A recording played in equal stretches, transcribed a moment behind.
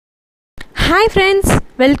Hi friends,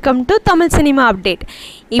 welcome to Tamil Cinema Update.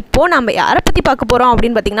 இப்போ நம்ம யாரை பற்றி பார்க்க போகிறோம்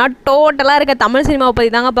அப்படின்னு பார்த்தீங்கன்னா டோட்டலாக இருக்க தமிழ் சினிமாவை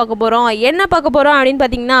பற்றி தாங்க பார்க்க போகிறோம். என்ன பார்க்க போகிறோம் அப்படின்னு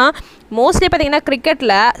பார்த்தீங்கன்னா மோஸ்ட்லி பார்த்தீங்கன்னா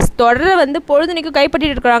கிரிக்கெட்டில் தொடரை வந்து பொழுதுனைக்கும்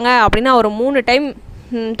கைப்பற்றிட்டு இருக்கிறாங்க அப்படின்னா ஒரு 3 டைம்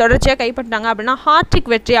தொடர்ச்சியாக கைப்பற்றினாங்க அப்படின்னா ஹார்டிக்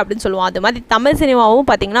வெற்றி அப்படின்னு சொல்லுவோம். அது மாதிரி தமிழ் சினிமாவும்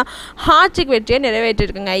பார்த்திங்கன்னா ஹார்டிக் வெற்றியை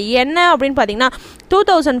நிறைவேற்றிருக்குங்க. என்ன அப்படின்னு பார்த்தீங்கன்னா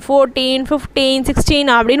 2014, 15,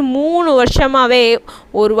 16 அப்படின்னு 3 வருஷமாகவே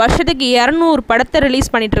ஒரு வருஷத்துக்கு 200 படத்தை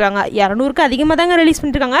ரிலீஸ் பண்ணிட்டுருக்காங்க. 200க்கு அதிகமாக தாங்க ரிலீஸ்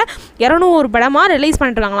பண்ணிட்டுருக்காங்க. 200 படமாக ரிலீஸ்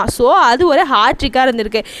பண்ணிட்டுருக்காங்களாம். ஸோ அது ஒரு ஹார்ட்ரிக்காக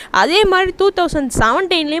இருந்திருக்கு. அதே மாதிரி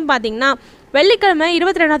 2017லேயும் பார்த்திங்கன்னா வெள்ளிக்கிழமை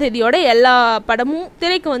 22ஆம் தேதியோட எல்லா படமும்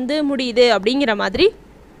திரைக்கு வந்து முடியுது அப்படிங்கிற மாதிரி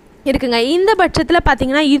இருக்குங்க. இந்த பட்சத்தில்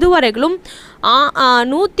பார்த்திங்கன்னா இதுவரைகளும்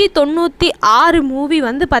 196 மூவி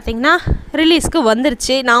வந்து பார்த்திங்கன்னா ரிலீஸ்க்கு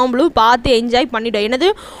வந்துருச்சு. நாமளும் பார்த்து என்ஜாய் பண்ணிவிட்டோம். என்னது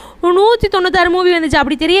 196 மூவி வந்துச்சு,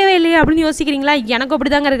 அப்படி தெரியவே இல்லையே அப்படின்னு யோசிக்கிறீங்களா? எனக்கும்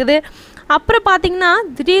அப்படி தாங்க இருக்குது. அப்புறம் பார்த்திங்கன்னா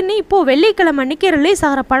திடீர்னு இப்போது வெள்ளிக்கிழமை அன்றைக்கி ரிலீஸ்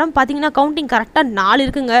ஆகிற படம் பார்த்திங்கன்னா கவுண்டிங் கரெக்டாக 4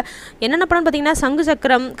 இருக்குங்க. என்னென்ன படம் பார்த்திங்கன்னா சங்கு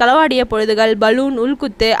சக்கரம், களவாடிய பொழுதுகள், பலூன்,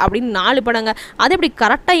 உள்குத்து அப்படின்னு 4 படங்க. அதை இப்படி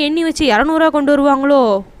கரெக்டாக எண்ணி வச்சு 200 கொண்டு வருவாங்களோ,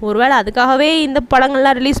 ஒருவேளை அதுக்காகவே இந்த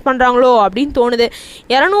படங்கள்லாம் ரிலீஸ் பண்ணுறாங்களோ அப்படின்னு தோணுது.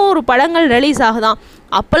 200 படங்கள் ரிலீஸ் ஆகுதான்.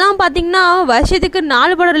 அப்போல்லாம் பார்த்திங்கன்னா வருஷத்துக்கு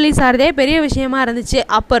 4 படம் ரிலீஸ் ஆகிறதே பெரிய விஷயமா இருந்துச்சு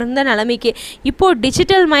அப்போ இருந்த நிலைமைக்கு. இப்போது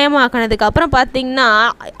டிஜிட்டல் மயமாக்கினதுக்கு அப்புறம் பார்த்திங்கன்னா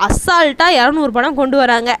அசால்ட்டாக 200 படம் கொண்டு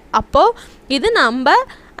வராங்க. அப்போது இது நம்ம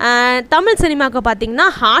தமிழ் சினிமாவுக்கு பார்த்திங்கன்னா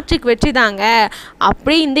ஹார்ட்ரிக் வெற்றி தாங்க.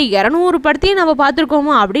 அப்படி இந்த 200 படத்தையும் நம்ம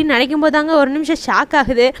பார்த்துருக்கோமோ அப்படின்னு நினைக்கும் போது தாங்க ஒரு நிமிஷம் ஷாக்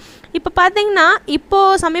ஆகுது. இப்போ பார்த்திங்கன்னா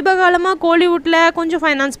இப்போது சமீப காலமாக கோலிவுட்டில் கொஞ்சம்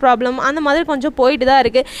ஃபைனான்ஸ் ப்ராப்ளம் அந்த மாதிரி கொஞ்சம் போயிட்டு தான்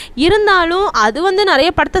இருக்குது. இருந்தாலும் அது வந்து நிறைய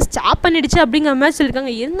படத்தை ஸ்டாப் பண்ணிடுச்சு அப்படிங்கிற மாதிரி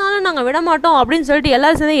சொல்லியிருக்காங்க. இருந்தாலும் நாங்கள் விட மாட்டோம் அப்படின்னு சொல்லிட்டு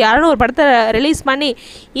எல்லோரும் சேர்ந்து 200 படத்தை ரிலீஸ் பண்ணி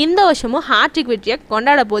இந்த வருஷமும் ஹார்ட்ரிக் வெற்றியை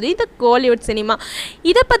கொண்டாட போகுது இந்த கோலிவுட் சினிமா.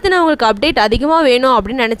 இதை பற்றின உங்களுக்கு அப்டேட் அதிகமாக வேணும்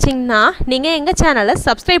அப்படின்னு நினச்சிங்கன்னா நீங்கள் எங்கள் சேனலை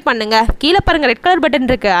சப்ஸ்கிரைப் பண்ணுங்கள். கீழே பாருங்கள் ரெட் கலர்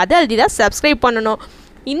பட்டன் இருக்குது, அதை அழுத்தி தான் சப்ஸ்கிரைப் பண்ணணும்.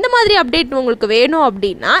 இந்த மாதிரி அப்டேட் உங்களுக்கு வேணும்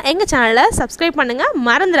அப்படின்னா எங்கள் சேனலை சப்ஸ்கிரைப் பண்ணுங்கள்,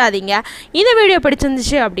 மறந்துடாதீங்க. இந்த வீடியோ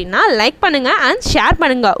பிடிச்சிருந்துச்சு அப்படின்னா லைக் பண்ணுங்கள் அண்ட் ஷேர்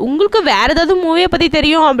பண்ணுங்கள். உங்களுக்கு வேறு ஏதாவது மூவியை பற்றி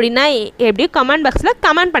தெரியும் அப்படின்னா எப்படியும் கமெண்ட் பாக்ஸில்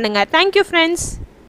கமெண்ட் பண்ணுங்கள். Thank you friends.